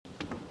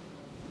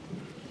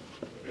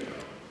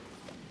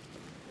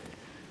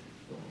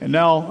And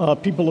now,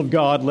 people of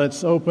God,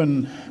 let's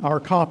open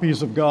our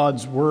copies of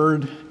God's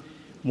Word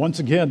once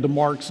again to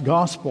Mark's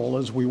Gospel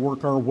as we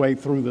work our way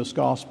through this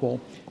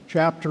Gospel.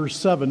 Chapter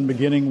 7,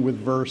 beginning with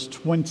verse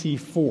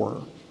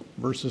 24,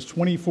 verses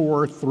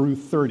 24 through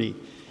 30.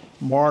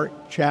 Mark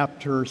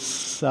chapter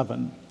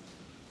 7.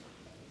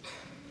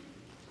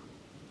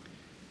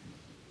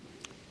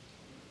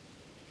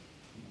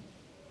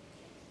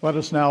 Let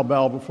us now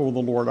bow before the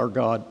Lord our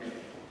God.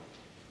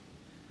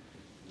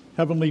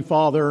 Heavenly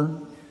Father,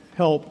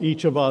 help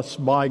each of us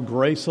by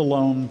grace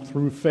alone,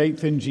 through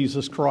faith in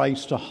Jesus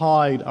Christ, to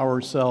hide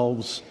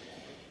ourselves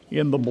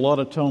in the blood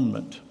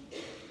atonement,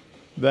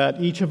 that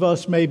each of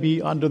us may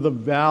be under the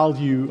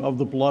value of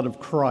the blood of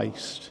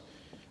Christ,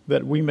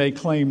 that we may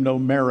claim no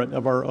merit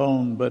of our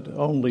own, but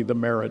only the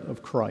merit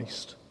of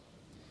Christ.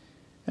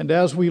 And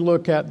as we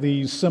look at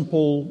these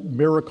simple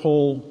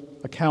miracle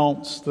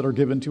accounts that are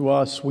given to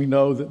us, we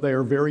know that they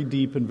are very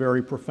deep and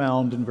very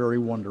profound and very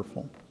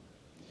wonderful.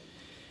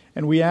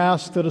 And we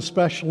ask that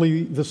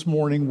especially this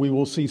morning we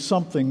will see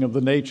something of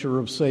the nature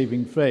of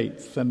saving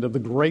faith and of the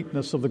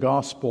greatness of the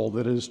gospel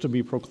that is to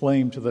be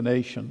proclaimed to the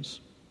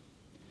nations.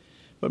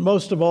 But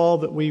most of all,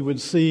 that we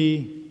would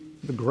see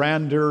the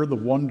grandeur, the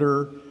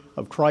wonder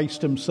of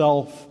Christ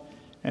himself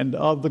and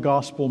of the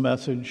gospel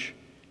message,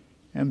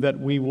 and that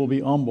we will be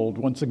humbled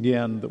once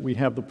again that we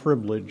have the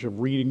privilege of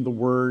reading the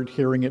word,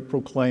 hearing it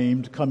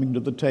proclaimed, coming to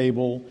the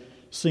table,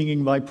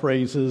 singing thy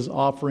praises,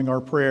 offering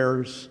our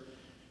prayers,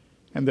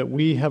 and that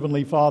we,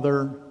 Heavenly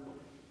Father,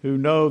 who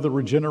know the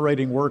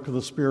regenerating work of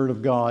the Spirit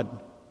of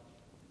God,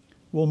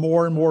 will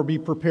more and more be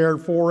prepared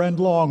for and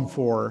long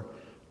for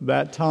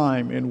that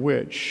time in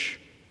which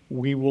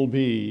we will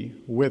be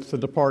with the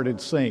departed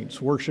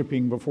saints,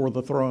 worshiping before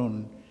the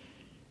throne.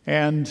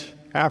 And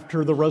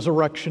after the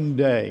resurrection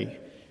day,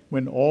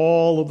 when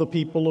all of the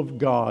people of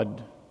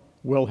God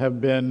will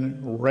have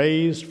been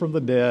raised from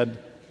the dead,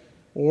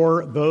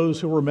 or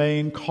those who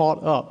remain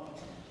caught up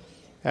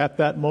at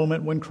that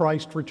moment when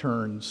Christ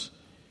returns,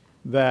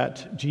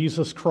 that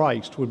Jesus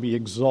Christ would be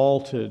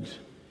exalted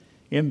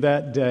in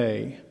that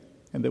day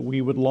and that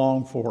we would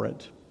long for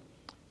it.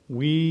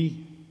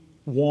 We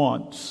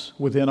want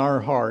within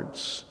our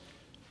hearts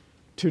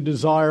to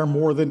desire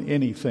more than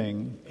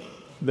anything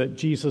that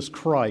Jesus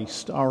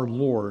Christ, our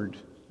Lord,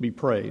 be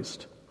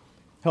praised.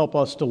 Help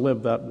us to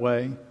live that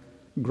way.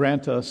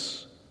 Grant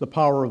us the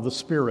power of the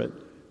Spirit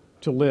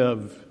to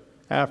live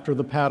after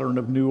the pattern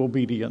of new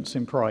obedience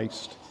in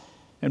Christ.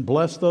 And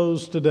bless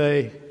those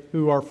today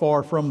who are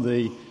far from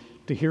thee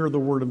to hear the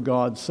word of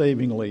God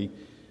savingly,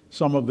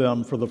 some of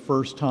them for the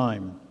first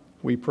time.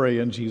 We pray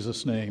in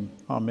Jesus' name.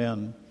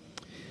 Amen.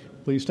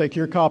 Please take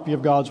your copy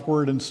of God's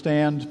word and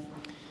stand.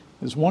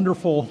 This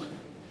wonderful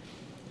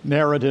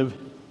narrative,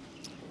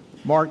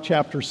 Mark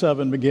chapter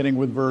 7, beginning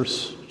with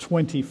verse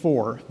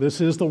 24.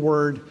 This is the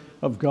word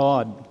of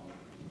God.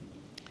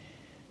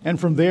 And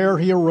from there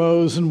he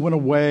arose and went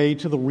away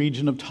to the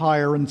region of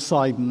Tyre and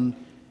Sidon,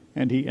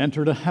 and he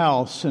entered a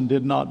house and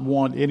did not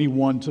want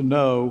anyone to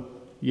know,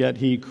 yet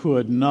he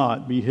could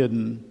not be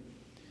hidden.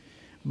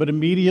 But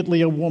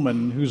immediately a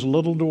woman whose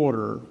little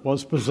daughter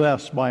was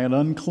possessed by an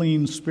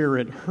unclean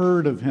spirit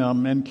heard of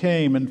him and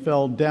came and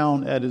fell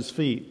down at his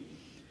feet.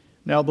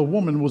 Now the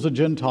woman was a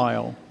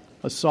Gentile,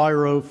 a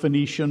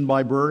Syro-Phoenician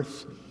by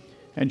birth,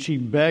 and she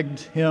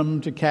begged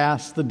him to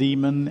cast the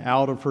demon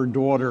out of her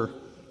daughter.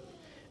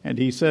 And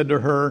he said to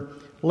her,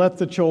 "Let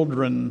the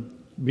children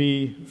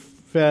be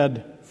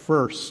fed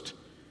first,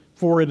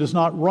 for it is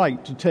not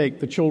right to take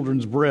the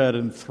children's bread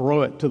and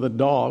throw it to the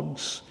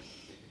dogs."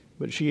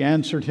 But she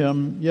answered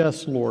him,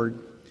 "Yes, Lord,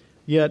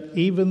 yet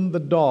even the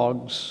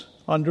dogs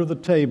under the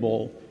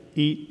table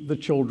eat the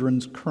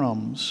children's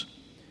crumbs."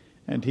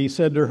 And he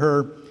said to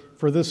her,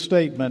 "For this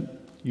statement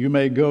you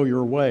may go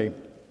your way.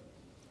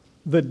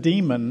 The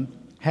demon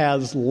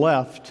has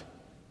left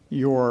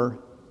your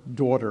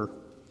daughter."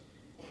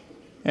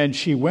 And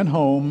she went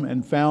home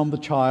and found the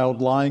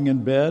child lying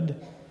in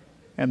bed,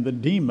 and the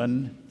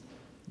demon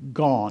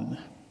gone.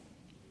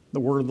 The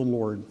word of the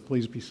Lord.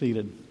 Please be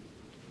seated.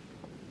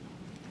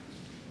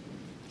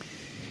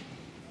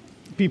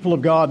 People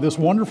of God, this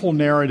wonderful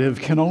narrative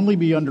can only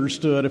be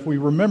understood if we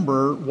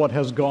remember what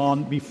has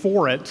gone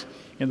before it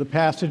in the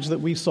passage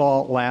that we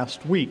saw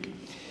last week,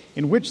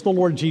 in which the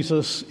Lord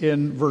Jesus,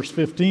 in verse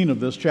 15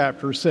 of this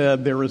chapter,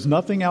 said, "There is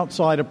nothing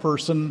outside a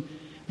person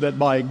that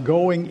by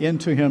going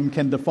into him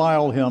can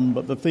defile him,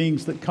 but the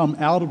things that come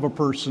out of a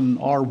person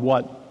are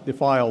what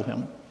defile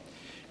him."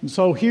 And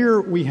so here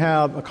we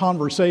have a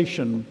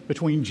conversation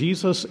between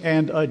Jesus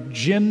and a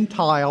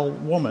Gentile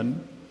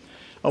woman,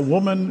 a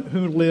woman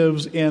who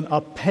lives in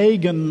a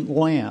pagan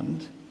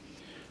land,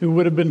 who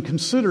would have been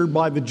considered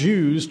by the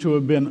Jews to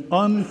have been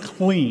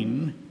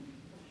unclean.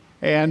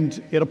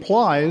 And it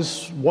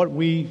applies what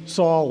we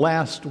saw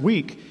last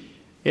week.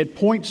 It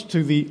points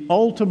to the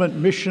ultimate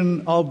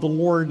mission of the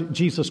Lord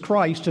Jesus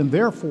Christ, and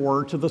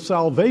therefore to the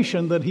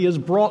salvation that he has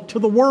brought to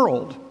the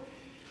world.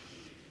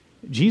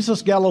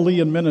 Jesus'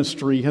 Galilean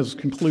ministry has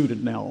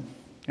concluded now,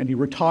 and he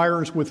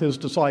retires with his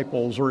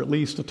disciples, or at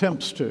least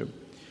attempts to.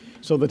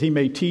 so that he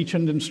may teach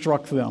and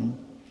instruct them.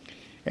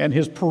 And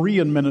his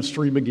Perean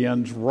ministry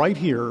begins right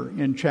here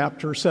in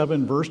chapter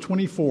 7, verse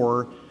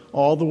 24,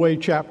 all the way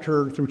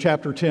through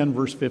chapter 10,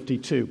 verse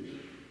 52.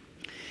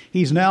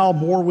 He's now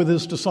more with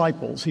his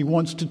disciples. He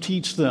wants to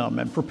teach them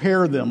and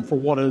prepare them for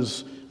what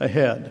is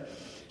ahead.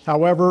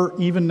 However,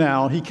 even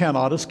now, he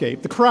cannot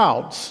escape the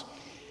crowds.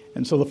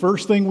 And so the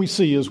first thing we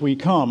see as we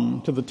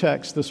come to the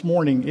text this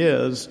morning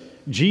is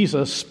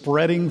Jesus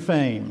spreading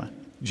fame.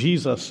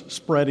 Jesus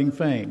spreading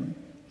fame.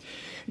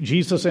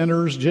 Jesus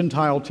enters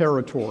Gentile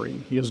territory.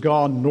 He has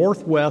gone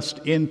northwest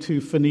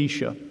into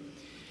Phoenicia.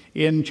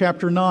 In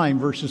chapter 9,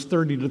 verses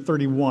 30 to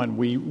 31,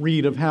 we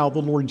read of how the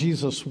Lord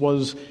Jesus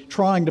was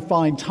trying to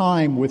find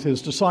time with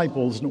his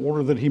disciples in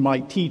order that he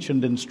might teach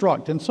and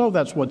instruct. And so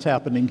that's what's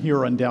happening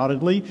here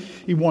undoubtedly.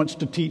 He wants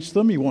to teach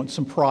them. He wants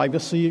some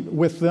privacy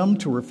with them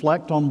to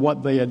reflect on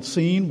what they had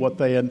seen, what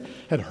they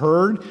had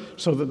heard,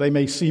 so that they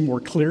may see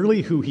more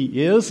clearly who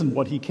he is and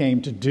what he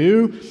came to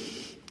do,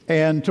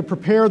 and to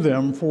prepare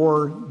them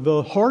for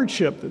the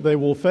hardship that they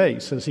will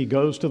face as he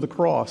goes to the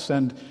cross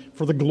and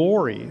for the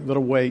glory that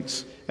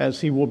awaits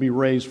as he will be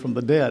raised from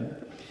the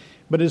dead.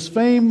 But his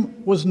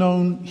fame was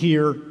known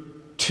here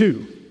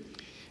too.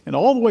 And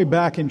all the way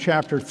back in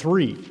chapter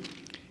 3,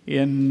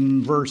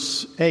 in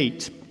verse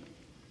 8,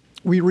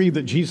 we read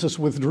that Jesus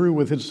withdrew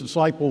with his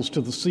disciples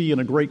to the sea, and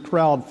a great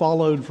crowd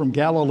followed from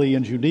Galilee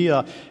and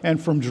Judea,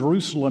 and from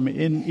Jerusalem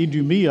in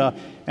Idumea,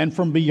 and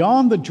from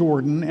beyond the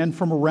Jordan, and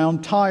from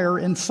around Tyre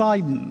and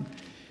Sidon.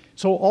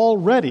 So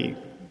already,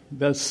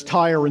 this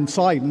Tyre and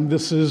Sidon,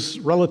 this is,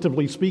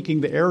 relatively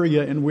speaking, the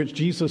area in which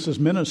Jesus is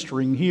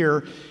ministering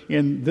here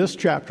in this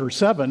chapter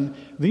 7.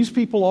 These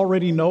people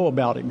already know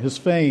about him. His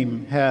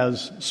fame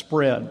has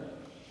spread.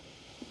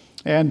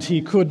 And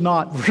he could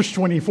not, verse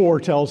 24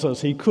 tells us,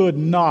 he could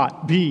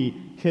not be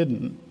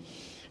hidden.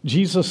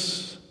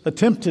 Jesus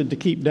attempted to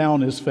keep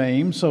down his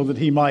fame so that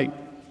he might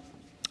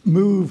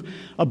move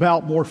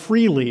about more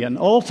freely, and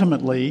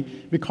ultimately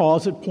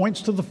because it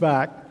points to the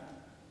fact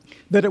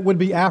that it would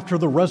be after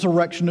the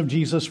resurrection of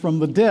Jesus from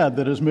the dead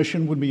that his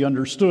mission would be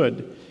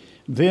understood.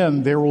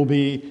 Then there will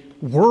be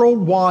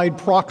worldwide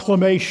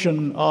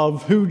proclamation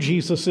of who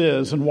Jesus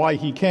is and why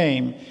he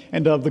came,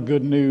 and of the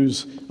good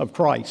news of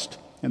Christ.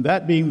 And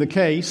that being the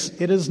case,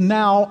 it is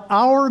now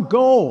our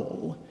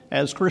goal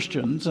as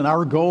Christians and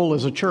our goal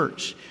as a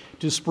church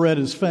to spread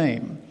his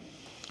fame.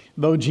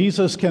 Though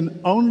Jesus can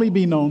only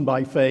be known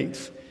by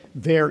faith,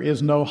 there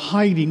is no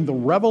hiding the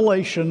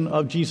revelation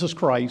of Jesus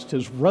Christ.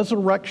 His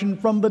resurrection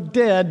from the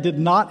dead did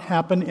not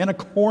happen in a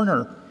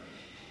corner.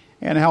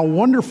 And how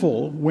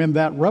wonderful when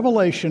that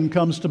revelation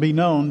comes to be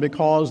known,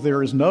 because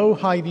there is no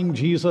hiding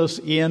Jesus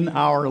in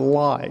our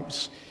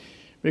lives.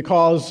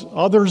 Because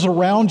others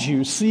around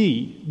you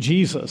see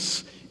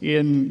Jesus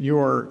in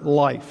your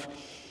life.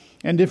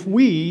 And if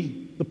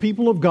we, the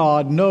people of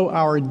God, know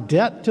our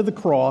debt to the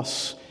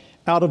cross,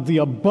 out of the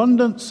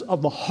abundance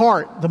of the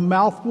heart, the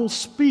mouth will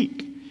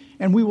speak,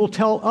 and we will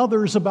tell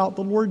others about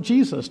the Lord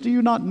Jesus. Do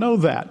you not know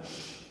that?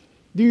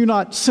 Do you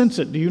not sense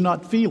it? Do you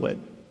not feel it?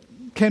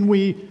 Can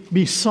we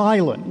be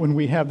silent when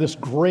we have this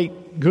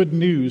great good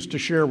news to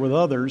share with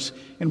others,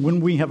 and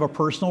when we have a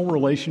personal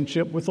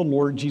relationship with the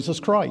Lord Jesus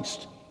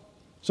Christ?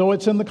 So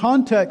it's in the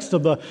context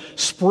of the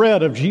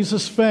spread of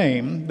Jesus'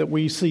 fame that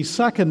we see,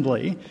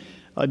 secondly,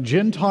 a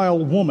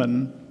Gentile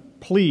woman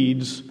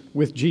pleads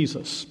with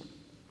Jesus.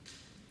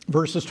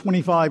 Verses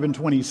 25 and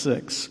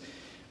 26.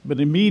 But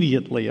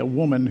immediately a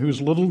woman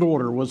whose little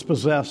daughter was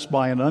possessed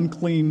by an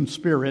unclean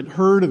spirit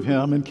heard of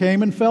him and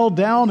came and fell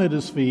down at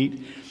his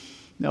feet.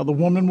 Now the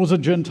woman was a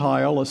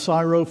Gentile, a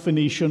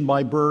Syro-Phoenician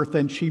by birth,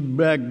 and she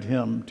begged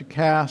him to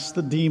cast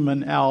the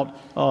demon out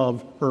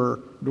of her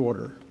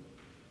daughter.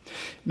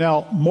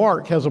 Now,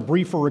 Mark has a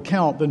briefer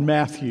account than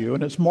Matthew,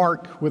 and it's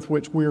Mark with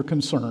which we're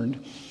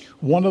concerned.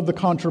 One of the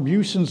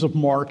contributions of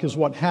Mark is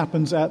what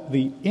happens at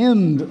the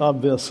end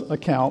of this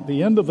account,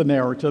 the end of the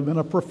narrative, in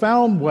a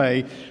profound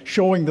way,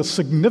 showing the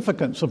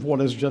significance of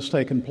what has just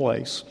taken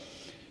place.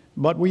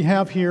 But we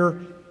have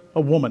here a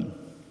woman,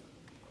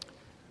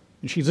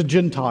 and she's a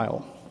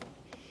Gentile,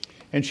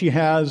 and she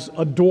has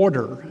a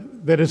daughter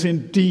that is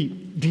in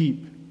deep,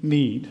 deep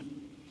need.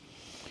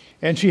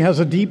 And she has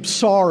a deep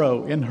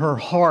sorrow in her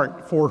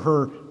heart for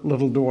her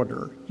little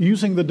daughter,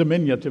 using the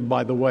diminutive,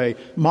 by the way,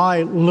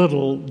 my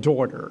little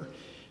daughter.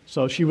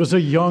 So she was a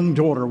young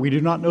daughter. We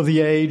do not know the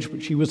age,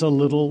 but she was a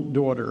little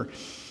daughter.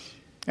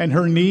 And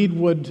her need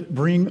would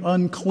bring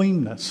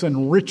uncleanness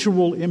and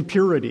ritual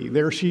impurity.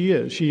 There she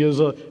is. She is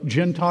a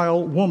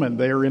Gentile woman.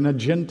 They are in a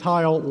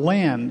Gentile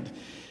land.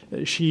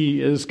 She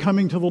is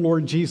coming to the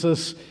Lord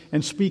Jesus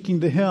and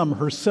speaking to him.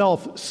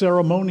 Herself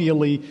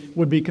ceremonially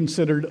would be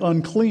considered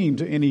unclean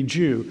to any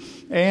Jew.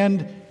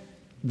 And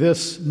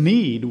this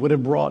need would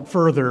have brought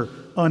further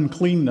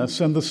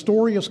uncleanness. And the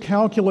story is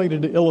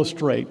calculated to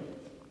illustrate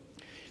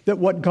that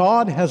what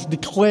God has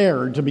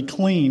declared to be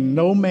clean,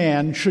 no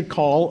man should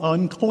call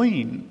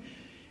unclean.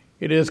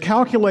 It is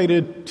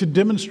calculated to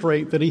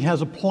demonstrate that he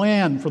has a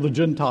plan for the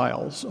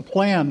Gentiles, a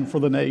plan for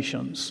the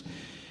nations.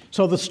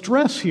 So the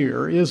stress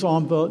here is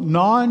on the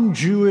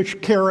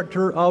non-Jewish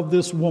character of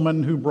this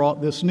woman who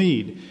brought this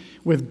need.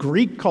 With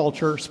Greek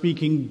culture,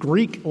 speaking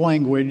Greek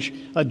language,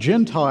 a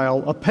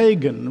Gentile, a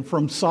pagan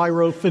from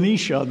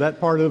Syro-Phoenicia, that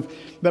part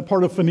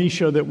of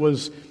Phoenicia that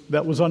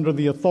was under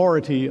the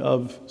authority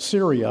of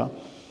Syria.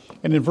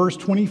 And in verse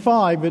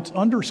 25, it's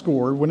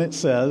underscored when it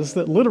says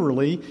that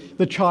literally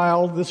the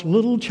child, this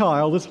little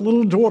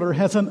daughter,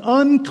 has an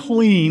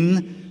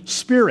unclean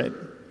spirit.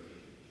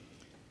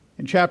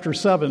 In chapter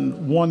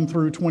 7, 1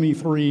 through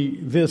 23,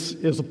 this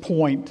is a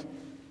point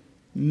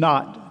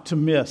not to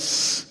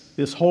miss.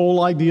 This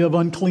whole idea of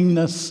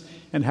uncleanness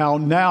and how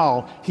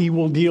now he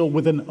will deal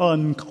with an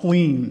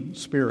unclean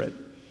spirit.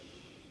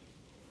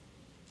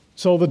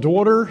 So the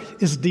daughter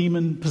is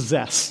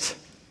demon-possessed,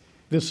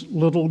 this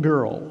little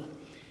girl.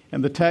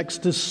 And the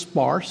text is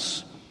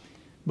sparse,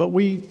 but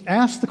we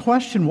ask the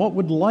question, what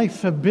would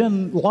life have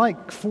been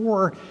like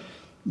for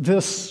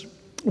this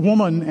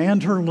woman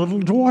and her little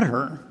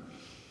daughter?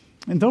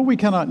 And though we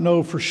cannot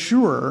know for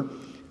sure,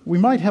 we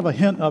might have a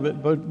hint of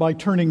it by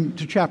turning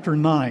to chapter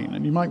 9,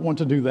 and you might want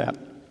to do that.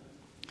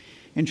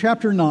 In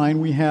chapter 9,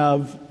 we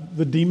have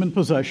the demon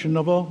possession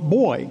of a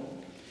boy.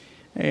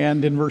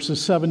 And in verses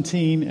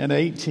 17 and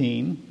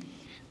 18,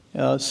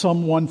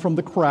 someone from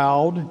the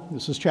crowd,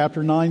 this is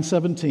chapter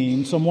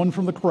 9:17, someone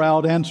from the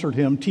crowd answered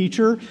him,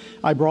 "Teacher,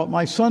 I brought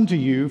my son to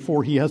you,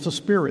 for he has a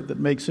spirit that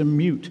makes him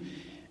mute.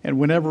 And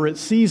whenever it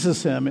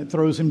seizes him, it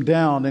throws him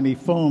down, and he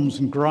foams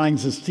and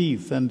grinds his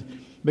teeth and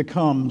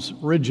becomes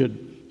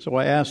rigid. So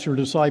I asked your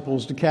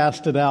disciples to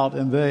cast it out,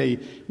 and they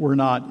were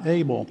not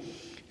able."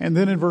 And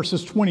then in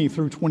verses 20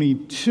 through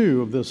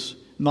 22 of this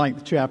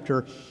 9th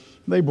chapter,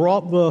 they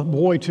brought the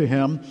boy to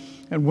him,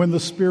 and when the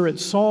spirit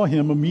saw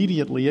him,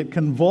 immediately it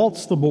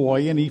convulsed the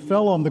boy, and he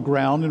fell on the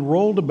ground and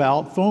rolled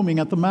about, foaming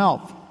at the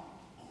mouth.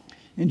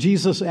 And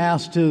Jesus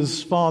asked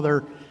his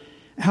father,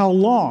 "How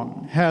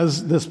long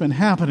has this been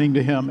happening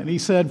to him?" And he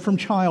said, "From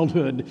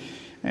childhood,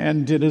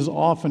 and it has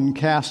often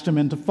cast him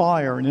into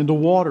fire and into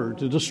water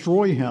to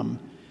destroy him."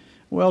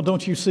 Well,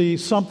 don't you see,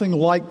 something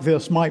like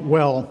this might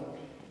well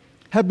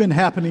have been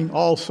happening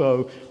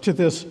also to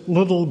this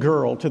little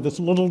girl, to this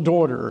little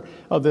daughter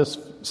of this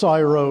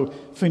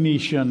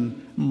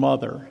Syro-Phoenician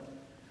mother.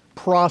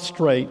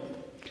 Prostrate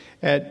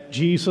at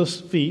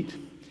Jesus' feet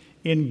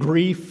in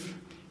grief,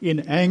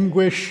 in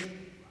anguish,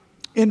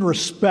 in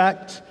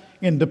respect,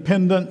 in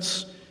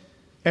dependence.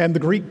 And the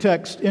Greek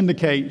text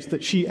indicates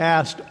that she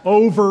asked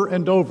over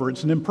and over,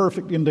 it's an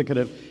imperfect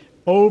indicative,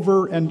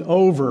 over and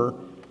over,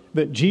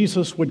 that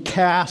Jesus would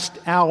cast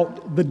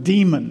out the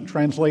demon.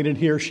 Translated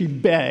here, she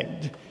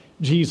begged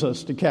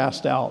Jesus to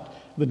cast out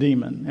the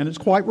demon. And it's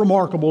quite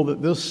remarkable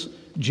that this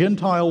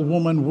Gentile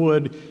woman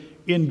would,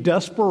 in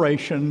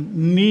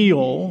desperation,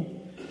 kneel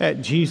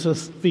at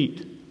Jesus'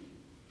 feet.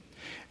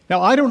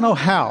 Now, I don't know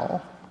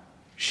how.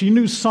 She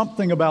knew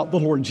something about the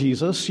Lord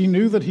Jesus. She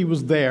knew that he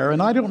was there,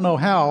 and I don't know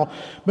how,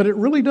 but it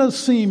really does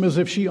seem as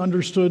if she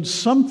understood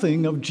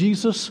something of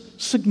Jesus'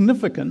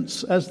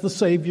 significance as the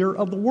Savior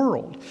of the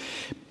world.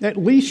 At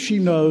least she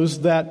knows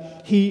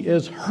that he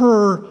is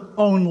her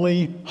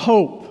only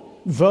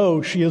hope,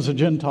 though she is a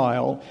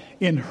Gentile.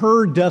 In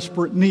her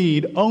desperate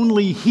need,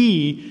 only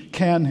he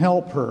can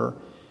help her.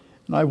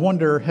 And I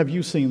wonder, have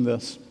you seen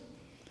this?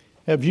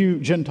 Have you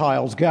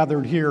Gentiles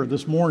gathered here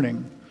this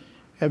morning?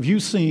 Have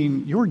you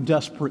seen your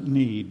desperate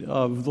need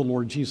of the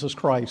Lord Jesus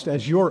Christ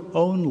as your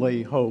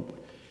only hope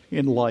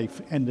in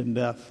life and in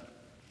death?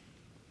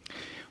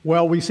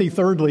 Well, we see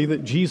thirdly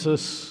that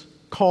Jesus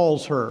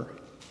calls her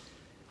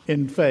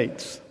in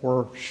faith,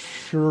 or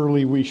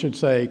surely we should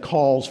say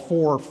calls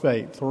for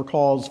faith, or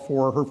calls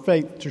for her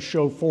faith to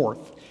show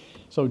forth.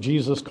 So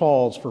Jesus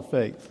calls for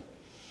faith.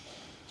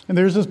 And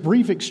there's this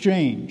brief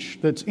exchange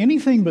that's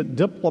anything but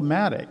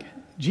diplomatic.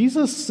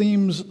 Jesus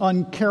seems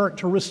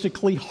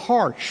uncharacteristically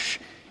harsh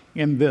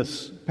in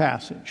this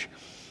passage.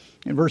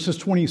 In verses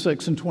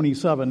 26 and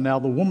 27, now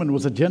the woman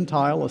was a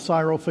Gentile, a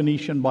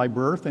Syro-Phoenician by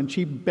birth, and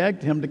she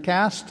begged him to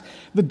cast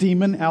the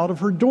demon out of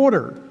her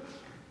daughter.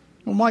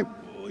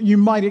 You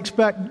might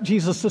expect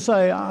Jesus to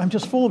say, "I'm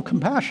just full of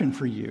compassion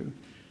for you.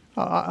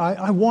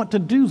 I want to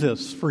do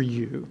this for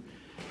you."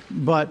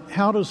 But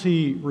how does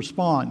he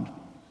respond?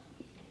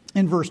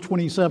 In verse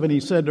 27,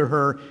 he said to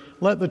her,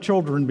 "Let the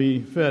children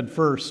be fed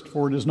first,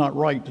 for it is not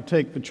right to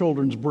take the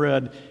children's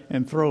bread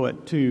and throw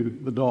it to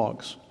the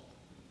dogs."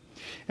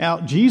 Now,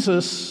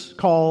 Jesus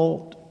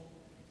called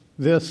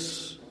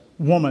this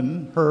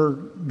woman, her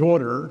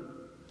daughter,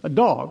 a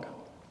dog.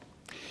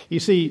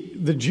 You see,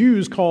 the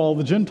Jews call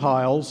the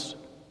Gentiles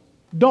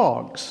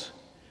dogs.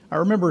 I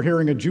remember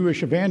hearing a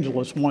Jewish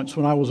evangelist once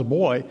when I was a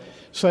boy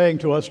saying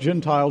to us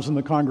Gentiles in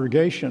the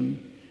congregation,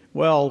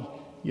 "Well,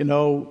 you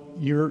know,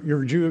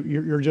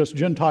 you're just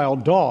Gentile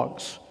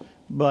dogs."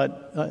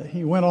 But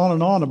he went on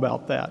and on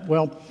about that.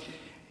 Well,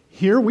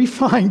 here we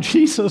find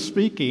Jesus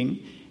speaking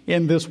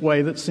in this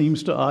way that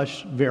seems to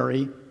us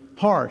very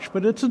harsh.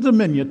 But it's a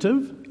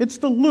diminutive. It's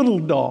the little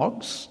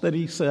dogs that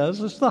he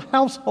says. It's the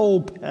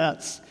household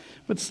pets.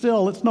 But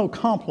still, it's no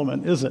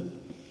compliment, is it?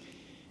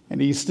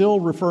 And he's still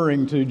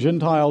referring to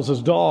Gentiles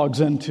as dogs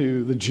and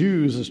to the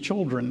Jews as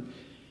children.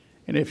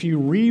 And if you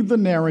read the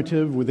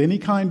narrative with any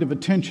kind of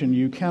attention,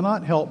 you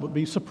cannot help but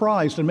be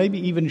surprised and maybe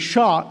even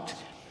shocked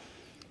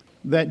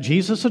that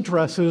Jesus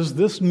addresses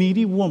this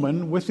needy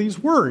woman with these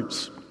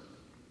words.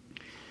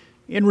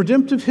 In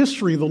redemptive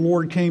history, the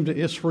Lord came to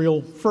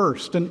Israel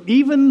first, and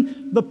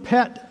even the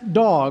pet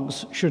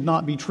dogs should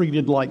not be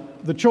treated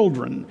like the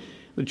children.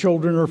 The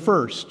children are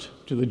first,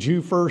 to the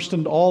Jew first,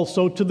 and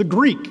also to the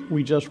Greek,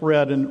 we just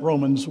read in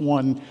Romans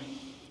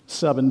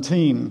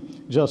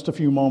 1:17 just a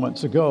few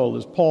moments ago,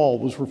 as Paul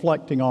was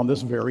reflecting on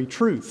this very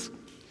truth.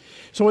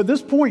 So at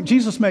this point,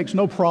 Jesus makes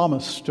no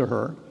promise to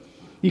her.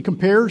 He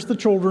compares the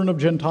children of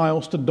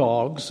Gentiles to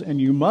dogs,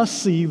 and you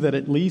must see that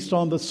at least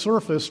on the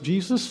surface,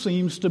 Jesus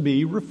seems to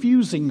be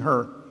refusing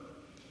her.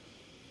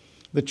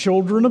 The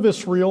children of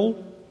Israel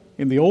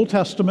in the Old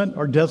Testament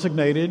are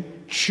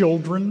designated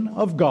children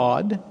of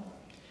God.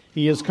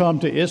 He has come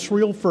to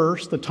Israel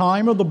first. The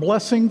time of the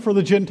blessing for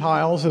the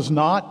Gentiles has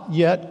not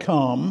yet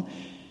come.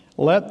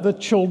 Let the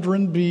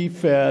children be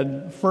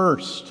fed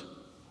first.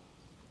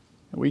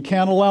 We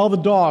can't allow the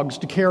dogs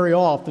to carry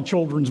off the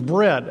children's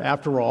bread,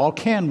 after all,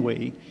 can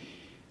we?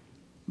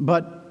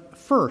 But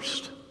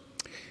first,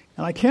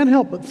 and I can't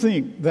help but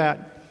think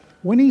that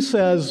when he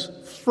says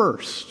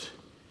first,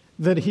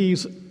 that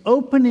he's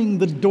opening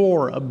the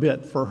door a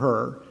bit for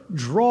her,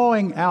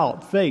 drawing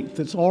out faith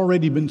that's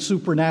already been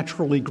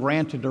supernaturally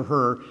granted to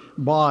her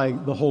by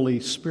the Holy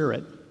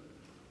Spirit.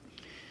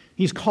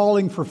 He's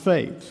calling for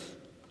faith,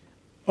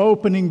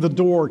 opening the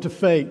door to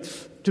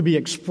faith to be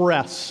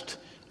expressed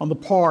on the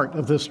part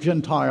of this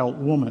Gentile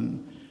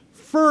woman.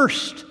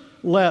 First,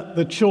 let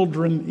the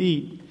children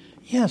eat.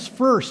 Yes,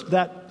 first,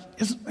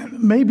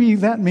 maybe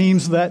that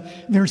means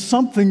that there's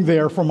something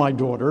there for my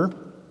daughter.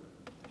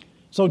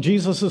 So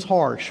Jesus is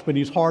harsh, but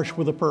he's harsh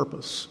with a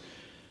purpose.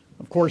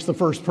 Of course, the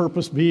first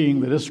purpose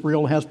being that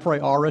Israel has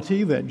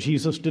priority, that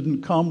Jesus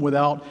didn't come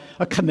without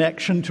a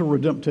connection to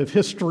redemptive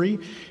history.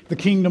 The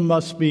kingdom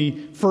must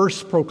be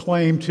first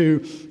proclaimed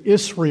to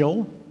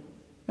Israel.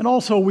 And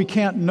also, we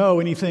can't know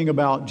anything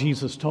about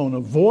Jesus' tone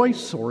of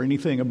voice or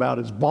anything about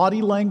his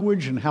body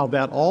language and how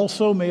that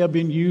also may have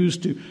been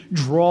used to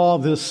draw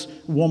this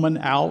woman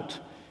out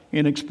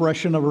in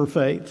expression of her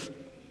faith.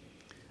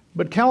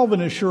 But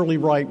Calvin is surely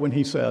right when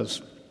he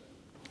says,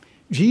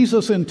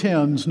 Jesus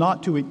intends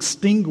not to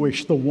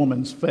extinguish the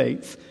woman's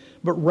faith,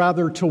 but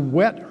rather to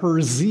whet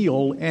her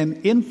zeal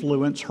and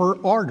influence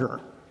her ardor.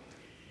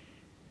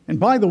 And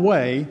by the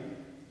way,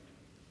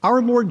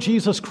 our Lord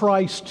Jesus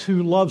Christ,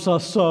 who loves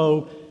us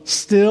so,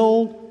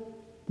 still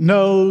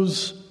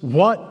knows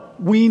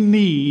what we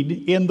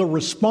need in the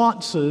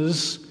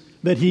responses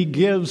that he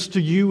gives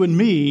to you and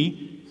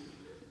me,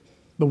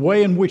 the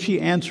way in which he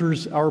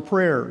answers our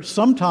prayers,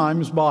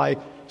 sometimes by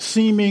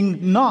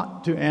seeming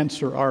not to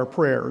answer our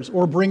prayers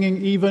or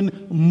bringing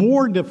even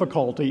more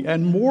difficulty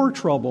and more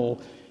trouble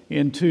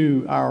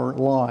into our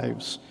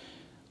lives.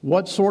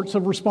 What sorts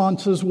of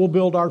responses will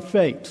build our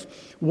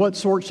faith? What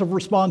sorts of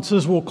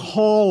responses will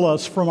call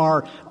us from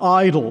our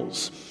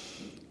idols?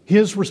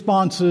 His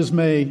responses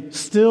may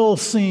still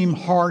seem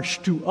harsh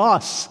to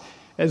us,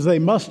 as they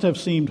must have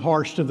seemed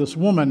harsh to this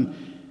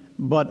woman,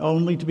 but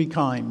only to be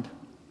kind.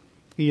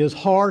 He is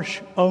harsh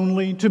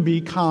only to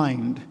be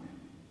kind.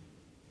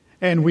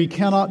 And we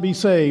cannot be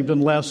saved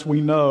unless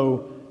we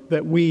know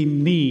that we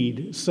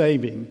need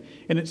saving.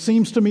 And it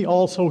seems to me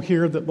also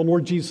here that the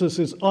Lord Jesus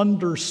is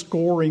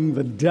underscoring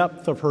the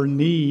depth of her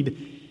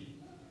need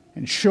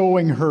and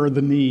showing her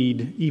the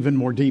need even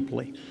more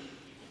deeply.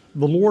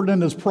 The Lord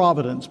in his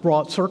providence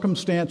brought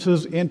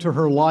circumstances into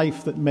her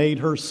life that made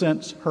her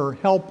sense her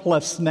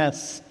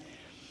helplessness.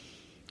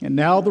 And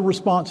now the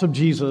response of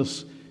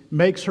Jesus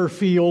makes her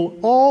feel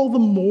all the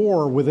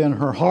more within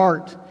her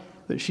heart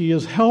that she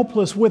is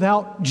helpless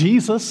without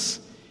Jesus.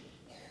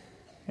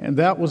 And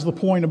that was the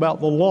point about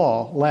the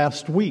law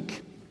last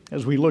week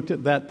as we looked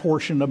at that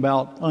portion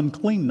about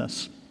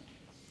uncleanness.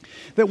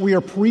 That we are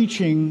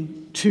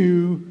preaching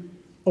to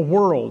a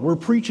world. We're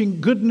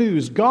preaching good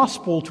news,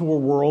 gospel to a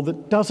world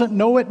that doesn't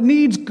know it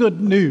needs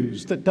good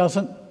news, that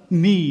doesn't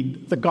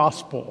need the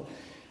gospel.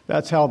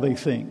 That's how they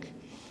think.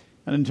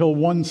 And until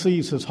one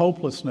sees his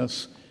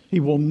hopelessness,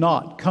 he will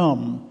not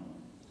come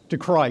to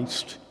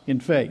Christ in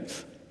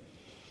faith.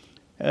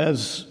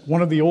 As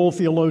one of the old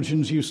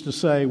theologians used to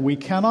say, we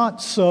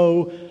cannot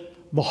sew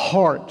the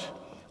heart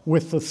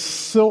with the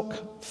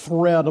silk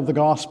thread of the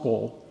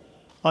gospel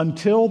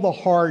until the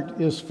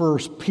heart is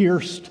first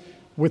pierced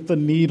with the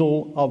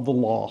needle of the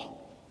law.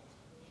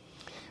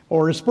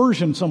 Or as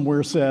Spurgeon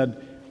somewhere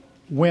said,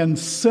 when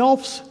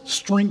self's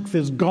strength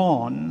is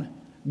gone,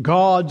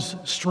 God's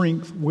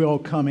strength will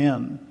come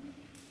in.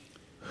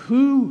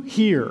 Who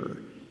here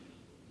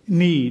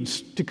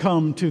needs to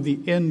come to the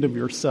end of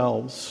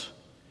yourselves,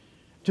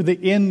 to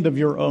the end of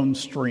your own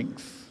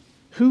strength?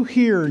 Who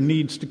here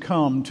needs to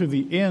come to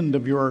the end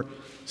of your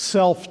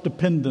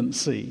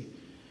self-dependency?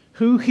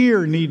 Who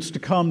here needs to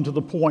come to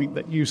the point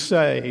that you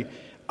say,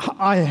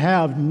 I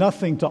have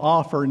nothing to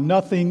offer,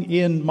 nothing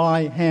in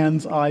my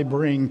hands I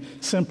bring,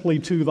 simply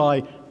to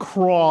thy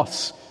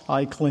cross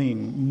I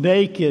cling.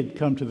 Naked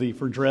come to thee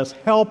for dress,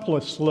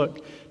 helpless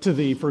look to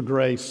thee for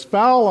grace.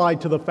 Foul I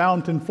to the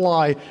fountain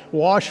fly,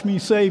 wash me,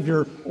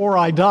 Savior, or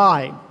I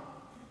die.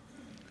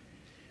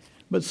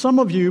 But some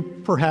of you,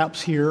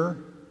 perhaps here,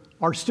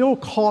 are still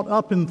caught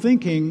up in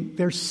thinking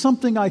there's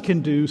something I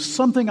can do,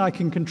 something I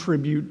can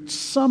contribute,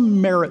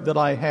 some merit that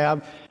I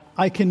have,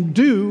 I can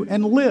do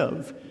and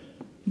live.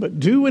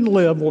 But do and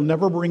live will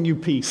never bring you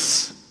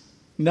peace.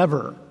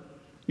 Never.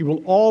 You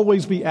will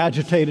always be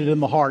agitated in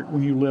the heart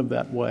when you live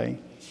that way.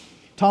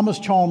 Thomas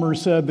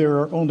Chalmers said there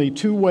are only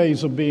two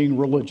ways of being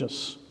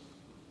religious.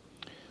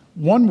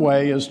 One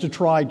way is to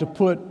try to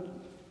put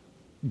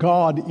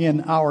God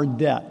in our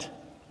debt.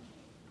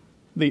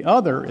 The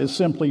other is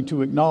simply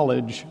to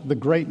acknowledge the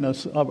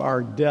greatness of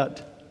our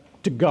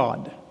debt to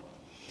God.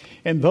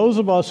 And those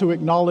of us who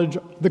acknowledge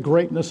the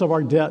greatness of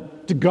our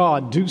debt to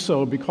God do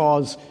so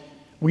because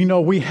we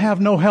know we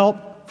have no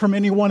help from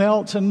anyone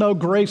else and no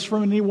grace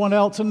from anyone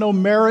else and no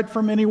merit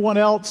from anyone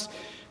else.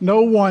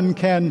 No one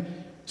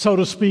can, so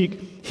to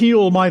speak,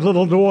 heal my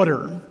little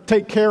daughter,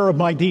 take care of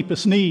my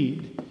deepest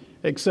need,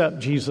 except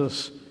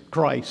Jesus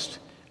Christ,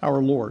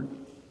 our Lord.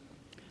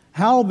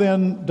 How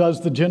then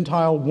does the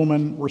Gentile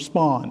woman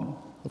respond?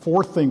 The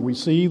fourth thing we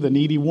see, the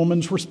needy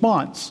woman's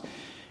response.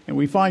 And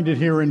we find it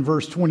here in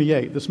verse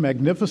 28, this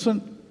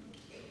magnificent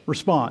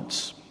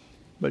response.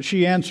 But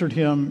she answered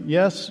him,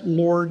 "Yes,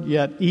 Lord,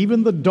 yet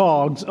even the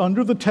dogs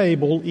under the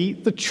table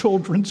eat the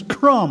children's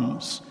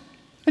crumbs."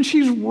 And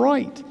she's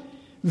right.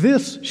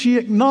 This she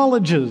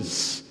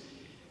acknowledges.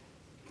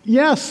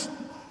 Yes,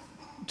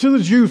 to the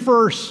Jew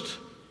first.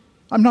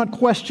 I'm not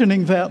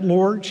questioning that,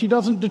 Lord. She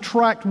doesn't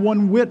detract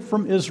one whit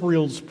from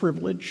Israel's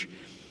privilege.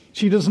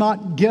 She does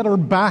not get her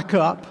back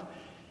up.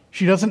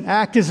 She doesn't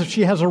act as if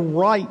she has a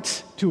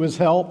right to his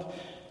help.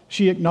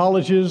 She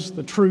acknowledges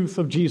the truth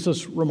of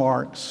Jesus'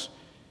 remarks.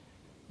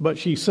 But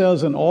she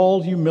says in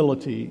all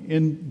humility,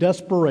 in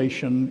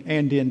desperation,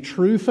 and in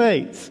true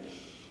faith,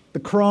 the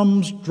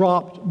crumbs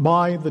dropped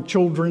by the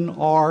children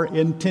are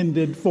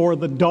intended for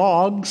the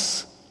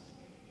dogs.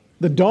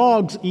 The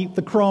dogs eat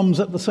the crumbs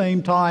at the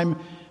same time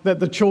that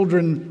the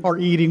children are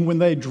eating when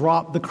they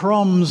drop the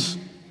crumbs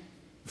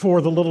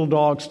for the little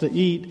dogs to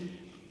eat.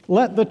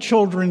 Let the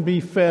children be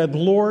fed,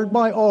 Lord,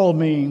 by all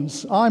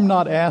means. I'm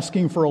not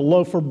asking for a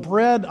loaf of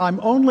bread. I'm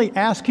only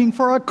asking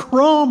for a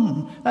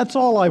crumb. That's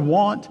all I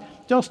want.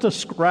 Just a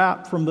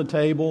scrap from the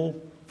table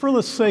for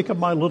the sake of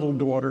my little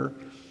daughter.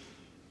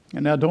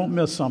 And now don't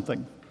miss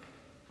something.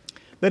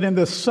 That in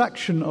this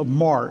section of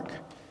Mark,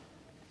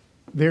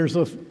 there's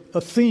a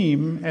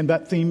theme, and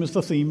that theme is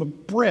the theme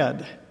of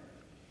bread.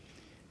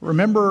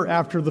 Remember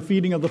after the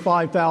feeding of the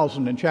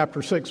 5,000 in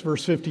chapter 6,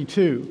 verse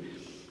 52,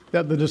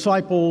 that the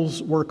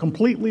disciples were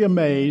completely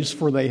amazed,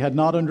 for they had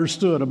not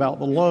understood about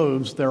the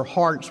loaves. Their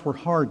hearts were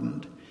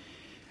hardened.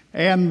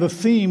 And the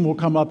theme will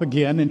come up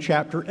again in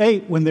chapter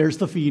 8 when there's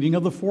the feeding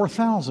of the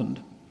 4,000.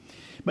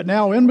 But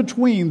now in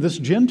between, this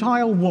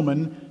Gentile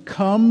woman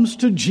comes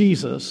to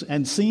Jesus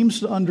and seems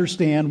to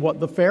understand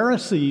what the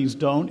Pharisees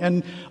don't,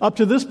 and up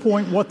to this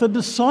point, what the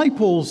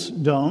disciples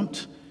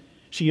don't.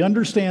 She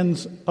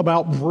understands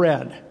about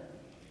bread.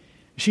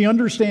 She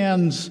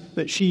understands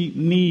that she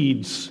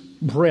needs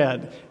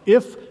bread,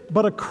 if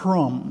but a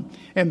crumb,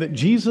 and that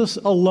Jesus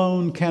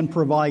alone can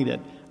provide it.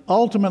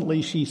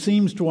 Ultimately, she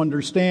seems to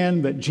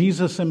understand that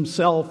Jesus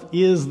himself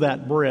is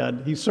that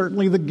bread. He's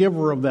certainly the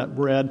giver of that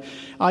bread.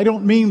 I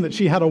don't mean that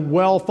she had a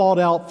well thought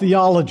out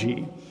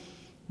theology,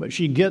 but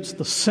she gets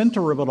the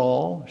center of it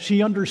all.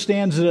 She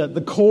understands it at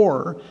the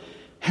core.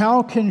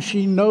 How can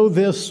she know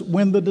this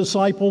when the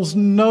disciples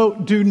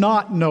do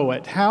not know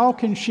it? How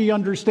can she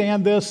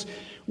understand this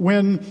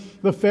when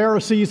the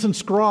Pharisees and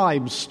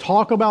scribes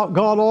talk about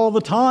God all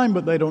the time,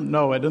 but they don't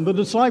know it, and the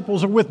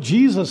disciples are with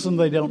Jesus and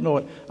they don't know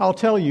it? I'll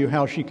tell you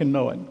how she can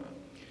know it.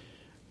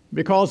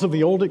 Because of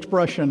the old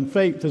expression,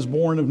 faith is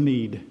born of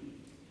need.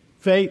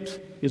 Faith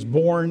is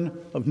born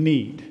of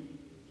need.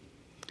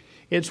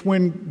 It's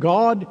when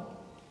God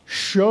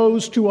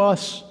shows to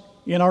us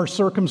in our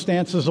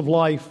circumstances of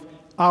life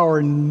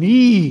our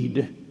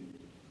need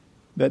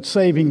that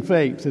saving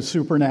faith is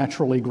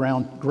supernaturally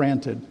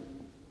granted.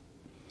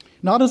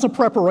 Not as a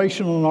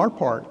preparation on our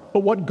part, but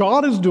what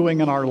God is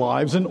doing in our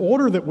lives in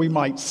order that we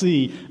might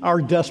see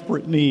our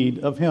desperate need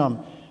of Him.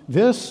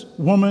 This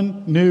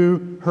woman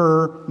knew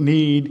her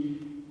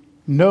need,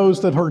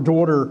 knows that her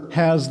daughter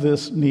has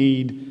this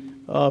need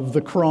of the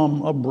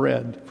crumb of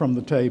bread from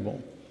the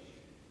table.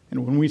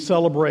 And when we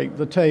celebrate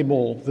the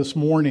table this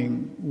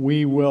morning,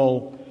 we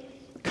will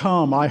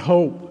come, I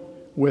hope,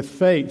 with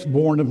faith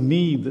born of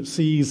need that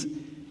sees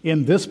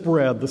in this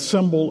bread the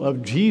symbol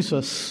of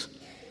Jesus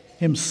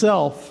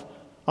himself,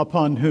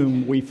 upon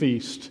whom we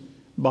feast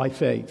by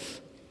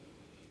faith.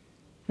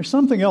 There's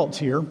something else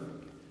here.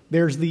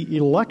 There's the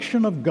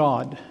election of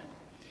God.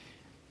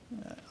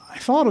 I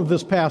thought of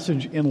this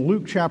passage in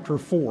Luke chapter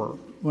 4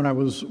 when I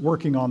was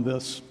working on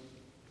this.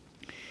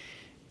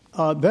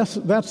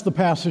 That's the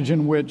passage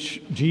in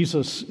which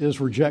Jesus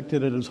is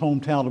rejected at his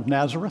hometown of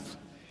Nazareth.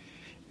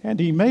 And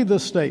he made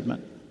this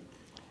statement,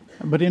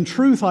 "But in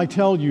truth I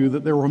tell you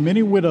that there were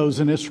many widows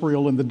in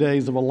Israel in the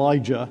days of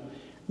Elijah,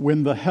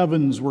 when the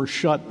heavens were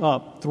shut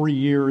up 3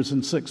 years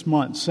and 6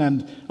 months,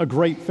 and a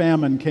great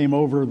famine came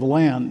over the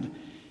land.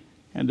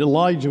 And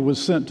Elijah was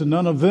sent to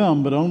none of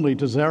them, but only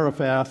to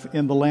Zarephath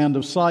in the land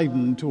of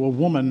Sidon, to a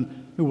woman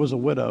who was a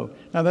widow."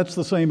 Now that's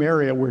the same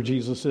area where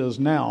Jesus is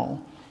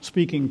now,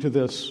 speaking to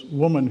this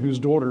woman whose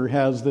daughter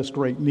has this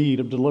great need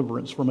of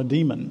deliverance from a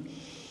demon.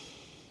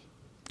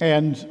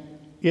 And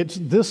it's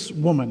this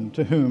woman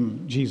to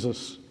whom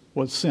Jesus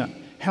was sent.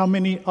 How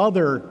many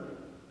other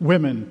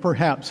women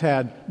perhaps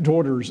had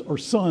daughters or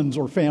sons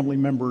or family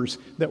members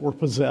that were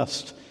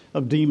possessed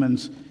of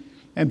demons?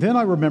 And then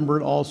I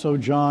remembered also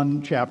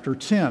John chapter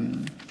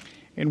 10,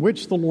 in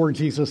which the Lord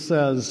Jesus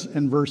says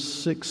in verse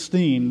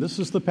 16, this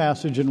is the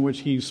passage in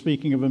which he's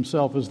speaking of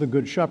himself as the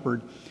good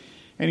shepherd.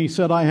 And he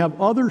said, "I have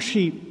other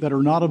sheep that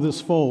are not of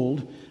this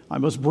fold. I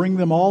must bring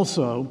them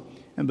also,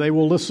 and they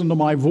will listen to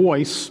my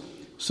voice.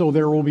 So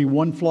there will be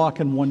one flock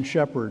and one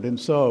shepherd." And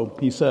so,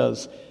 he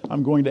says,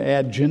 I'm going to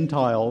add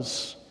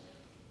Gentiles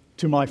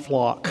to my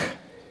flock.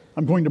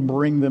 I'm going to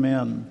bring them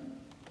in.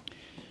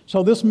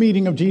 So this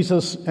meeting of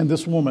Jesus and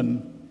this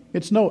woman,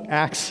 it's no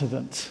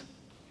accident.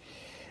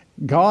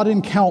 God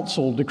in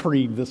council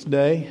decreed this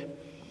day,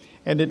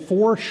 and it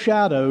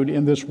foreshadowed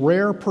in this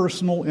rare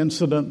personal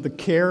incident the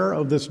care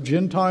of this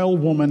Gentile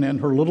woman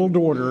and her little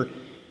daughter.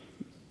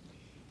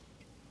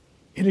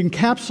 It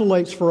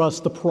encapsulates for us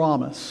the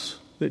promise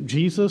that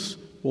Jesus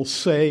will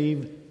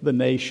save the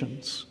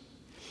nations,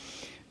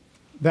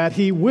 that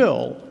he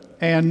will,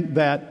 and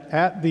that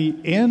at the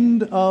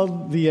end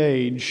of the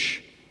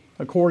age,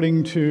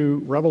 according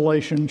to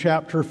Revelation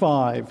chapter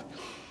 5,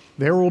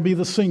 there will be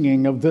the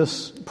singing of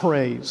this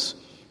praise.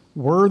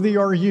 "Worthy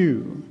are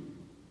you,"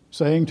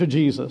 saying to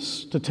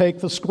Jesus, "to take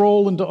the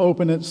scroll and to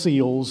open its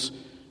seals,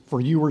 for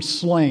you were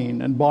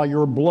slain, and by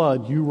your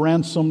blood you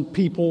ransomed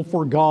people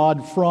for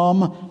God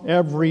from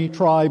every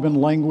tribe and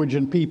language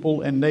and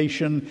people and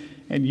nation,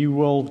 and you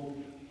will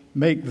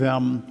make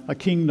them a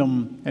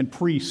kingdom and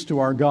priests to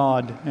our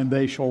God, and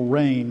they shall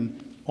reign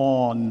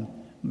on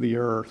the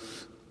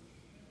earth."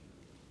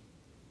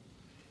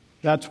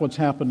 That's what's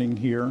happening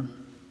here.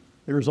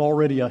 There's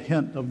already a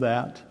hint of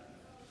that,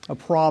 a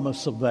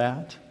promise of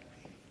that.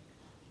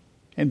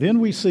 And then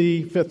we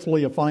see,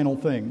 fifthly, a final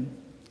thing.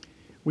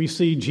 We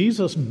see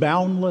Jesus'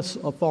 boundless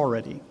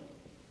authority.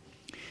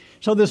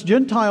 So this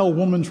Gentile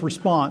woman's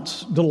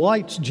response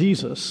delights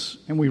Jesus,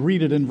 and we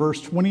read it in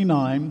verse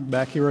 29,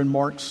 back here in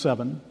Mark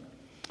 7.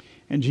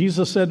 And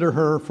Jesus said to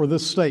her for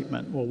this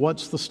statement. Well,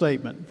 what's the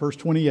statement? Verse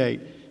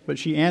 28. But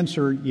she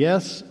answered,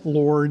 "Yes,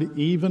 Lord,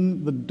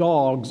 even the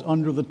dogs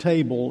under the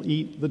table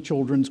eat the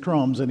children's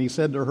crumbs." And he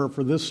said to her,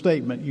 for this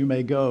statement, "You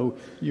may go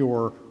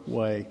your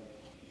way."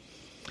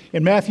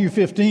 In Matthew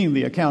 15,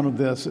 the account of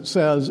this, it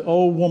says,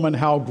 "O woman,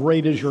 how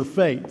great is your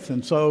faith."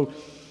 And so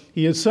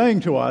he is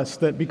saying to us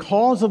that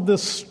because of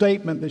this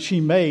statement that she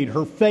made,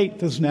 her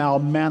faith is now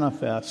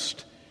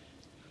manifest.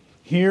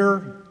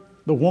 Here,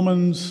 the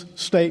woman's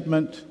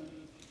statement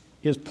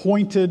is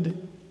pointed,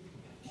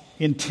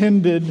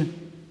 intended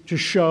to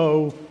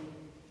show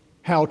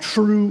how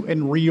true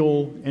and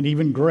real and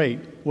even great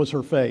was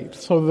her faith.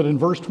 So that in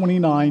verse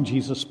 29,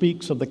 Jesus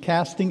speaks of the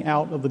casting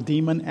out of the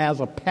demon as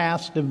a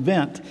past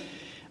event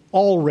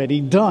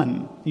already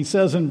done. He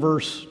says in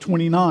verse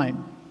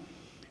 29,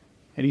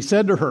 and he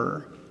said to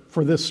her,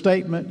 for this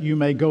statement, "You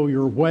may go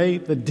your way.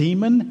 The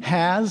demon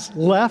has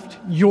left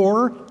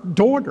your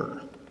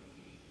daughter."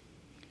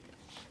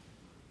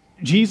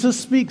 Jesus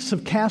speaks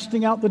of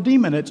casting out the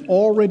demon. It's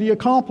already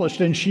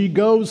accomplished, and she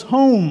goes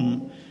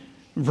home.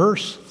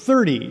 Verse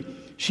 30,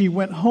 she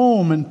went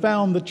home and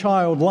found the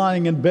child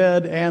lying in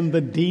bed and the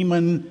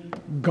demon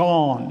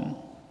gone.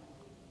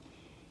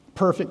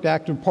 Perfect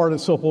active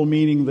participle,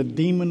 meaning the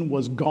demon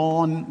was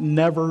gone,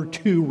 never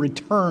to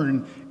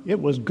return.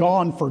 It was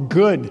gone for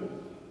good.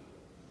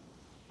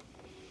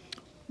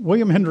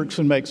 William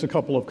Hendrickson makes a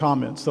couple of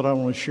comments that I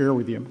want to share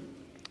with you.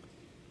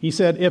 He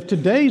said, if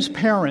today's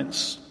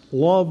parents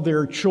love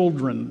their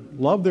children,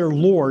 love their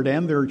Lord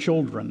and their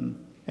children,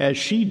 as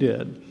she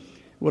did,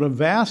 what a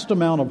vast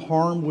amount of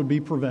harm would be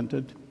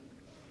prevented,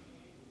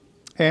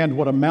 and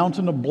what a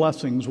mountain of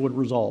blessings would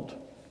result.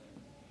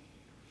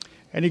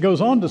 And he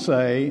goes on to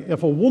say,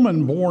 if a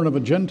woman born of a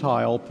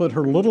Gentile put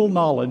her little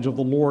knowledge of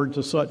the Lord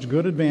to such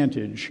good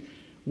advantage,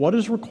 what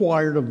is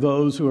required of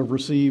those who have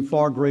received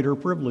far greater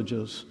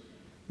privileges,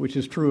 which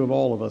is true of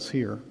all of us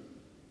here.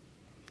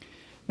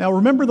 Now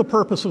remember the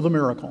purpose of the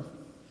miracle.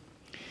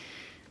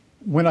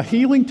 When a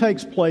healing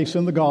takes place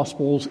in the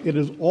Gospels, it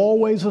is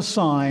always a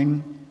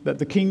sign that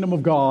the kingdom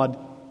of God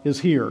is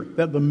here,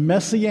 that the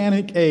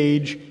Messianic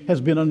age has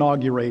been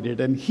inaugurated.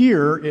 And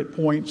here it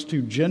points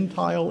to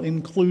Gentile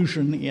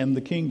inclusion in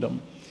the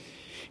kingdom.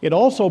 It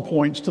also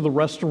points to the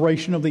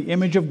restoration of the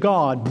image of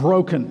God,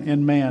 broken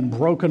in man,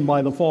 broken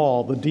by the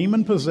fall. The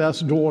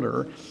demon-possessed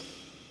daughter,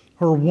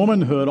 her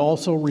womanhood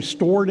also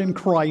restored in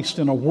Christ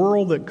in a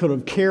world that could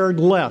have cared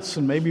less.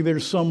 And maybe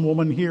there's some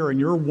woman here and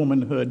your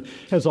womanhood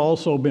has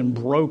also been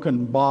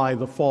broken by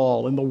the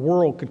fall, and the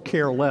world could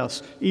care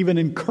less, even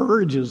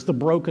encourages the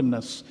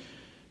brokenness.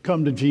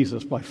 Come to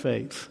Jesus by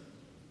faith.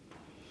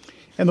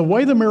 And the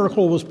way the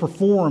miracle was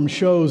performed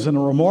shows in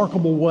a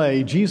remarkable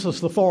way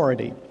Jesus'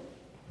 authority,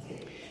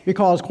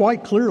 because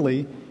quite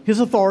clearly his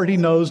authority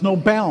knows no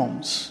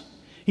bounds.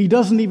 He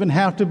doesn't even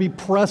have to be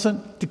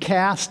present to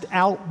cast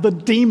out the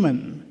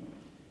demon.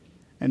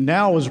 And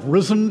now as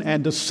risen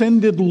and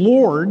ascended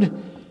Lord,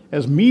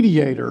 as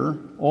mediator,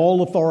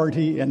 all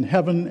authority in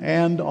heaven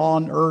and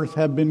on earth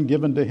have been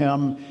given to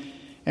him.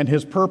 And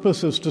his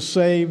purpose is to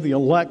save the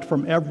elect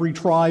from every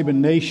tribe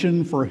and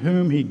nation for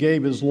whom he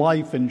gave his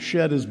life and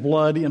shed his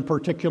blood, in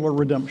particular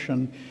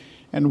redemption.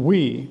 And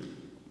we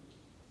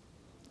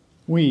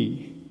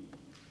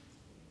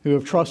who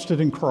have trusted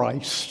in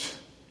Christ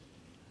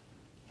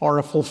are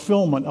a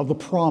fulfillment of the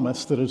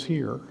promise that is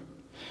here.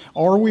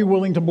 Are we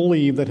willing to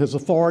believe that his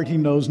authority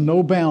knows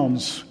no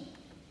bounds,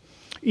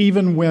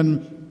 even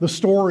when the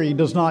story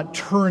does not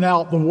turn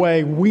out the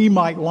way we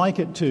might like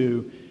it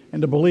to,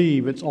 and to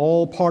believe it's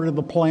all part of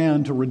the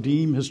plan to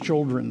redeem his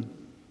children,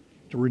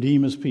 to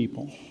redeem his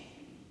people?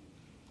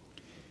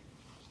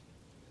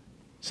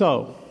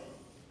 So,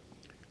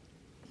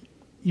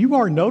 you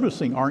are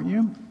noticing, aren't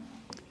you,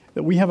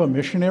 that we have a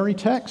missionary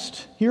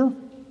text here?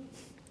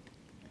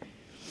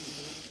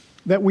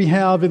 That we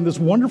have in this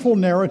wonderful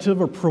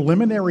narrative a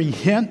preliminary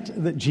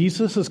hint that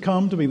Jesus has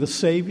come to be the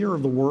Savior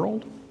of the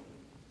world?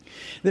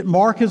 That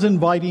Mark is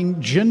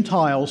inviting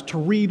Gentiles to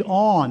read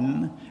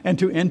on and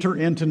to enter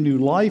into new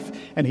life,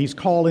 and he's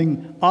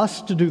calling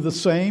us to do the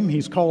same.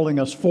 He's calling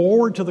us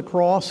forward to the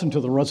cross and to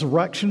the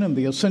resurrection and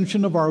the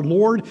ascension of our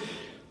Lord.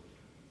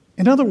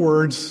 In other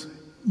words,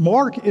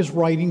 Mark is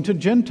writing to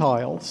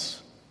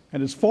Gentiles.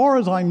 And as far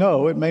as I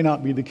know, it may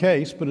not be the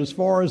case, but as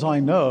far as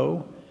I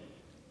know,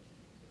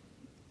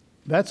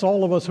 that's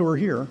all of us who are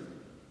here.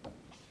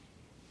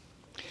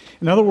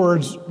 In other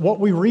words, what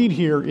we read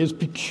here is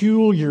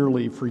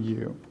peculiarly for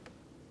you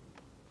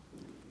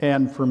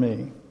and for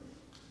me.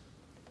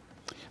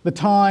 The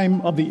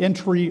time of the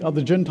entry of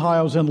the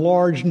Gentiles in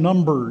large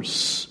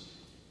numbers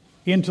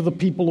into the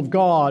people of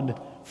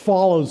God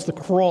follows the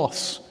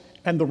cross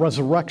and the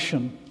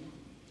resurrection.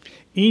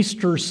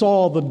 Easter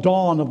saw the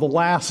dawn of the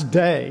last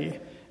day,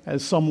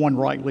 as someone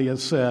rightly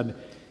has said.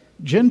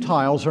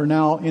 Gentiles are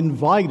now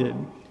invited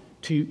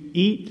to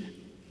eat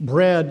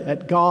bread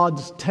at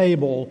God's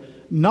table,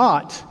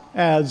 not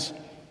as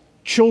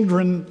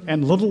children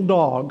and little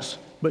dogs,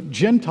 but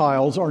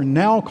Gentiles are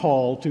now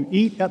called to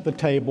eat at the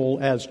table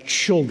as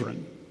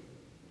children.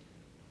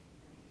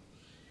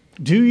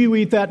 Do you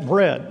eat that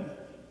bread?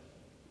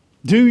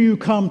 Do you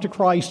come to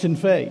Christ in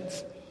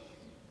faith?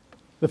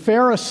 The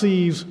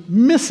Pharisees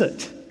miss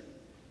it.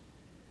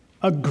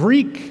 A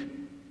Greek,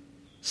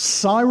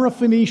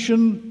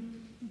 Syrophoenician,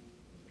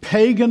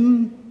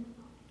 pagan,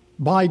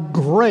 by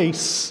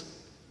grace,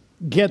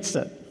 gets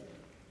it.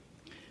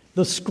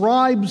 The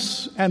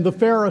scribes and the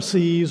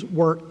Pharisees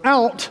were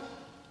out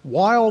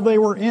while they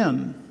were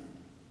in.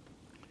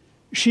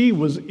 She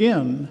was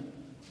in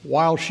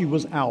while she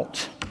was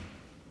out.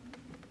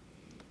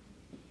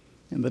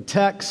 And the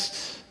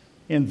text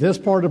in this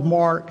part of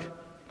Mark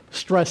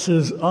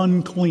stresses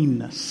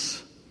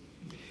uncleanness.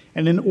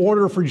 And in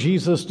order for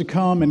Jesus to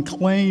come and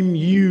claim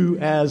you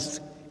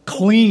as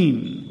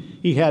clean,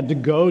 he had to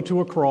go to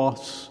a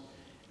cross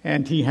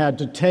and he had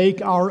to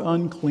take our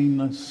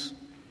uncleanness,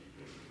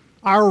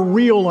 our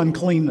real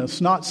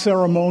uncleanness, not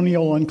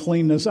ceremonial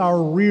uncleanness,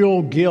 our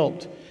real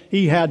guilt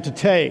he had to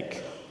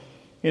take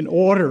in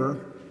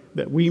order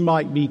that we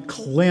might be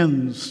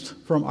cleansed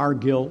from our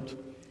guilt,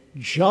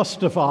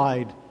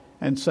 justified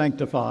and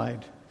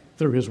sanctified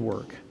through his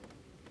work.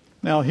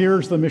 Now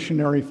here's the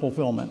missionary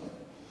fulfillment.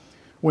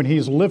 When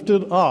he's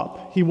lifted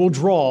up, he will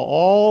draw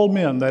all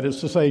men, that is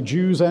to say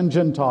Jews and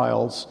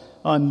Gentiles,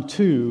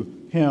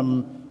 unto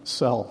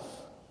himself.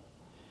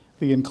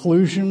 The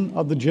inclusion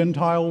of the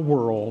Gentile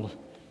world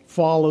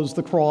follows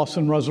the cross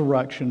and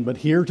resurrection, but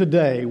here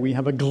today we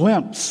have a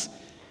glimpse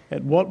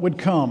at what would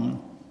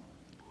come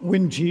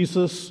when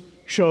Jesus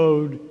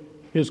showed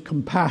his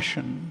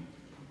compassion,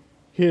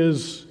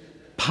 his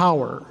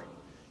power,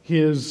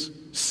 his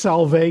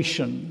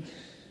salvation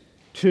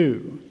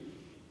to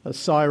a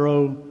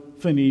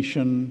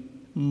Syrophoenician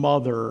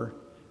mother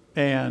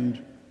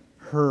and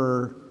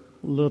her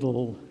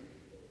little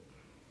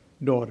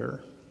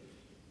daughter.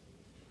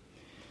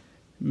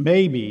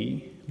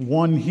 Maybe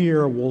one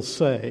here will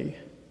say,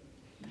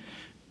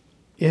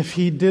 if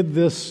he did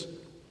this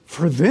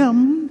for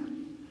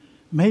them,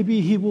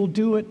 maybe he will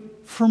do it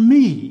for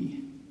me.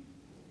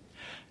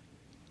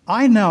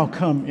 I now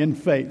come in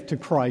faith to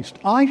Christ.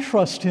 I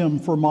trust him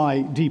for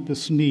my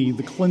deepest need,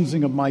 the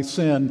cleansing of my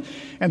sin,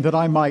 and that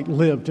I might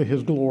live to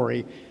his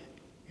glory.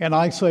 And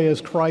I say, as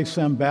Christ's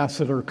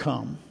ambassador,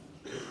 come.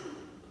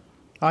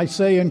 I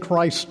say in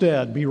Christ's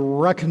stead, be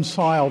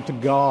reconciled to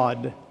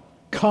God.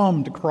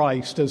 Come to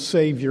Christ as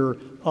Savior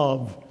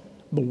of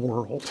the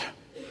world.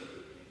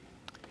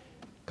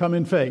 Come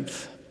in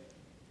faith.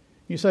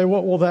 You say,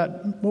 what will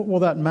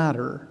that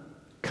matter?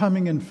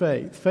 Coming in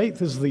faith.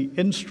 Faith is the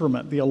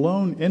instrument, the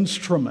alone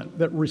instrument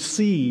that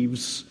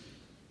receives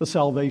the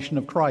salvation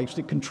of Christ.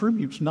 It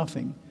contributes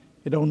nothing.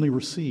 It only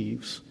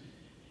receives.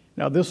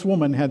 Now, this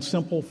woman had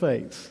simple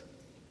faith.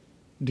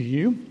 Do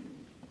you?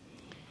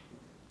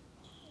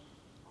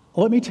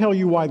 Let me tell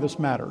you why this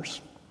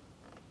matters.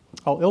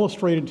 I'll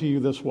illustrate it to you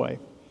this way.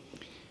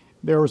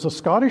 There was a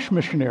Scottish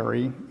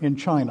missionary in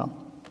China.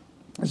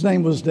 His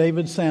name was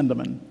David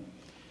Sandeman.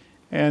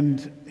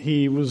 And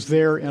he was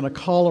there in a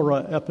cholera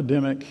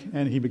epidemic,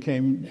 and he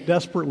became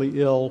desperately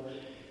ill,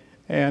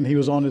 and he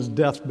was on his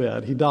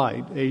deathbed. He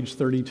died, age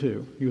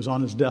 32. He was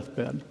on his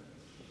deathbed.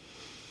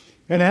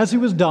 And as he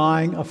was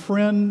dying, a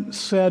friend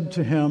said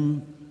to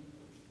him,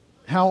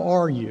 "How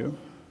are you?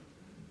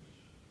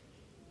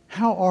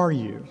 How are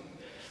you?"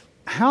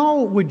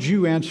 How would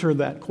you answer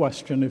that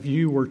question if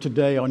you were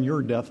today on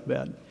your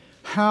deathbed?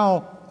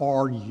 How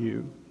are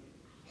you?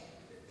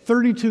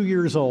 32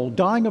 years old,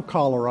 dying of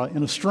cholera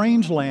in a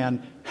strange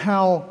land.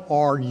 How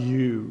are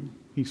you?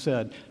 He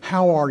said,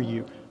 how are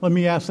you? Let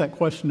me ask that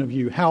question of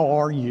you. How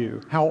are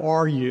you? How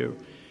are you?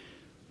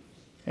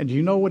 And do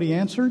you know what he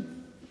answered?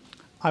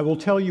 I will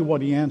tell you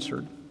what he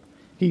answered.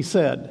 He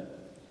said,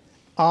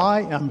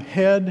 I am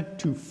head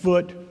to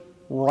foot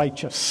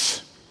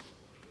righteous.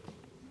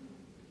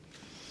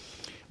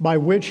 By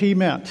which he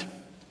meant,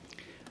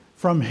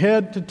 from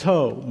head to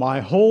toe,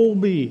 my whole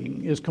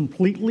being is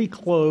completely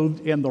clothed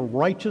in the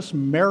righteous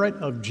merit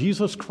of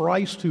Jesus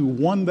Christ, who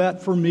won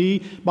that for me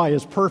by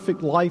his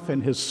perfect life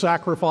and his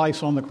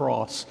sacrifice on the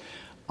cross.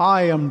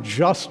 I am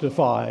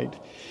justified,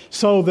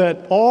 so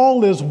that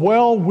all is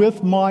well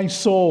with my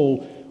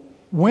soul.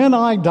 When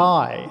I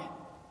die,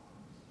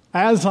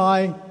 as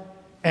I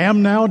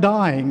am now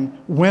dying,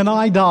 when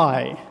I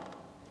die,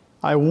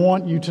 I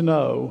want you to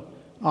know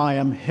I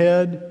am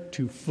head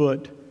to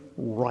foot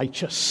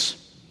righteous.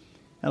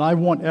 And I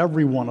want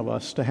every one of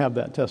us to have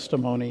that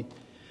testimony.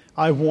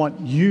 I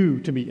want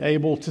you to be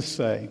able to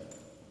say,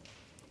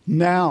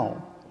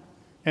 now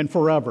and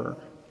forever.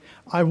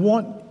 I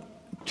want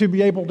to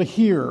be able to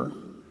hear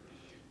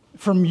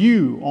from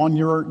you on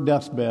your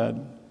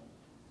deathbed,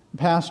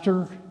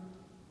 Pastor,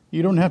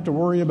 you don't have to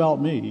worry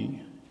about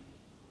me.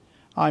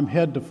 I'm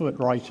head to foot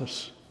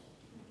righteous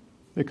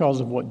because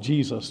of what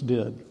Jesus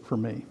did for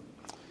me.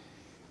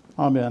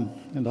 Amen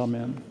and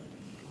amen.